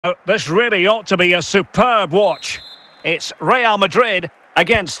This really ought to be a superb watch. It's Real Madrid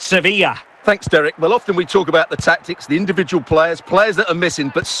against Sevilla. Thanks, Derek. Well, often we talk about the tactics, the individual players that are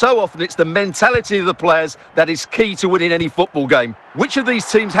missing, but so often it's the mentality of the players that is key to winning any football game. Which of these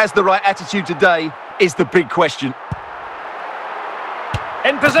teams has the right attitude today is the big question.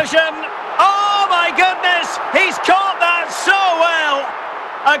 In position. Oh, my goodness! He's caught that so well!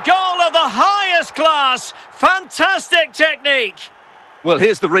 A goal of the highest class. Fantastic technique. Well,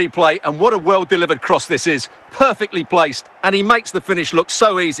 here's the replay, and what a well-delivered cross this is. Perfectly placed, and he makes the finish look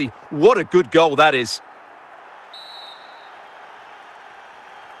so easy. What a good goal that is.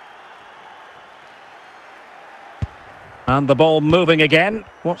 And the ball moving again.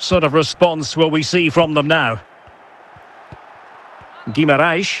 What sort of response will we see from them now?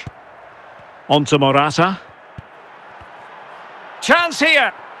 Guimaraes. On to Morata. Chance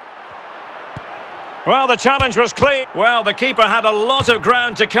here. Well, the challenge was clear. Well, the keeper had a lot of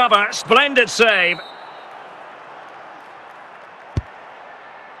ground to cover. Splendid save.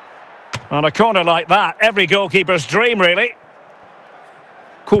 On a corner like that, every goalkeeper's dream, really.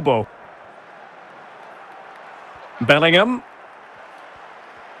 Kubo. Bellingham.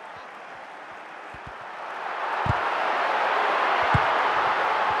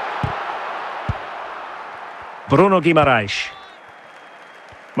 Bruno Guimaraes.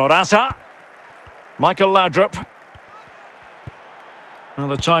 Morata. Michael Laudrup. Well,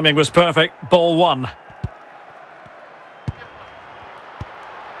 the timing was perfect. Ball one.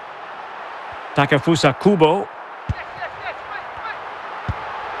 Takefusa Kubo.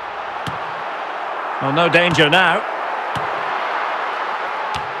 Well, no danger now.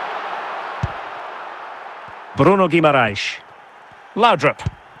 Bruno Guimaraes. Laudrup.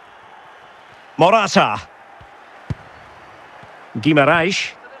 Morata.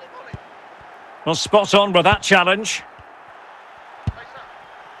 Guimaraes. Well, spot on with that challenge.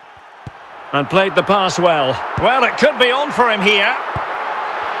 And played the pass well. Well, it could be on for him here.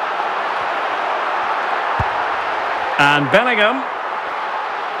 And Bellingham.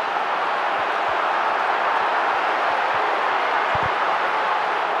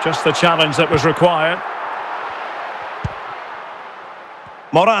 Just the challenge that was required.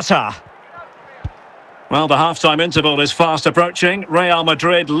 Morata. Well, the half-time interval is fast approaching. Real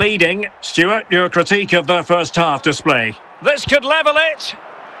Madrid leading. Stuart, your critique of their first half display. This could level it.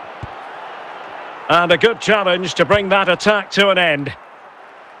 And a good challenge to bring that attack to an end.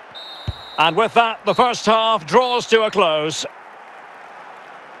 And with that, the first half draws to a close.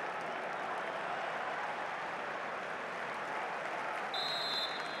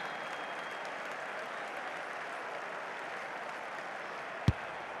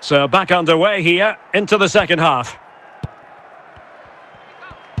 So back underway here into the second half.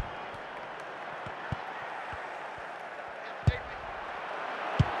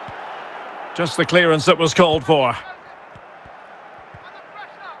 Just the clearance that was called for.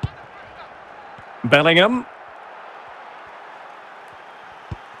 Bellingham.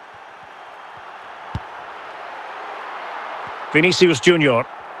 Vinicius Junior.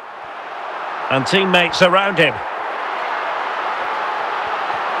 And teammates around him.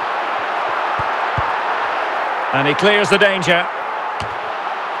 And he clears the danger.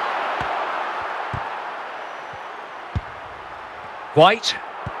 White.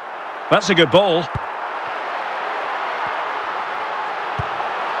 That's a good ball.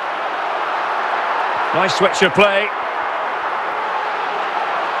 Nice switch of play.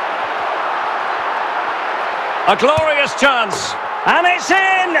 A glorious chance. And it's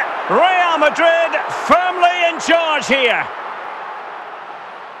in! Real Madrid firmly in charge here.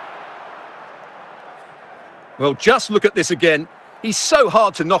 Well, just look at this again. He's so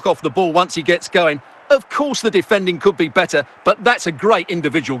hard to knock off the ball once he gets going. Of course the defending could be better, but that's a great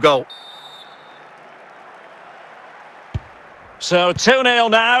individual goal. So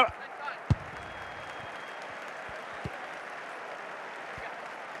 2-0 now.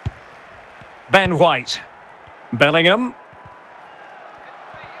 Ben White. Bellingham.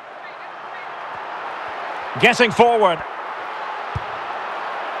 Getting forward.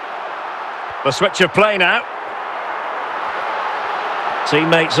 The switch of play now.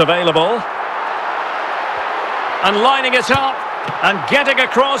 Teammates available. And lining it up. And getting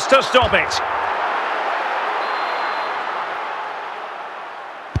across to stop it.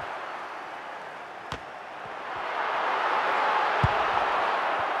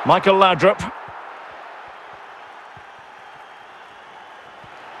 Michael Laudrup.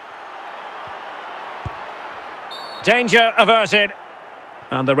 Danger averted.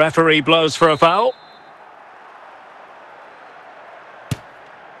 And the referee blows for a foul.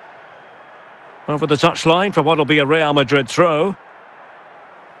 Over the touchline for what will be a Real Madrid throw.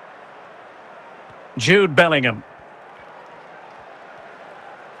 Jude Bellingham.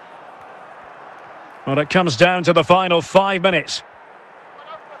 Well, it comes down to the final 5 minutes.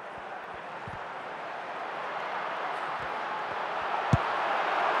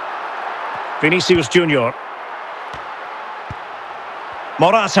 Vinicius Junior.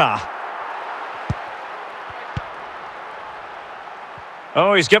 Morata.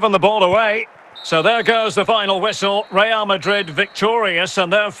 Oh, he's given the ball away. So there goes the final whistle. Real Madrid victorious,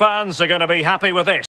 and their fans are going to be happy with this.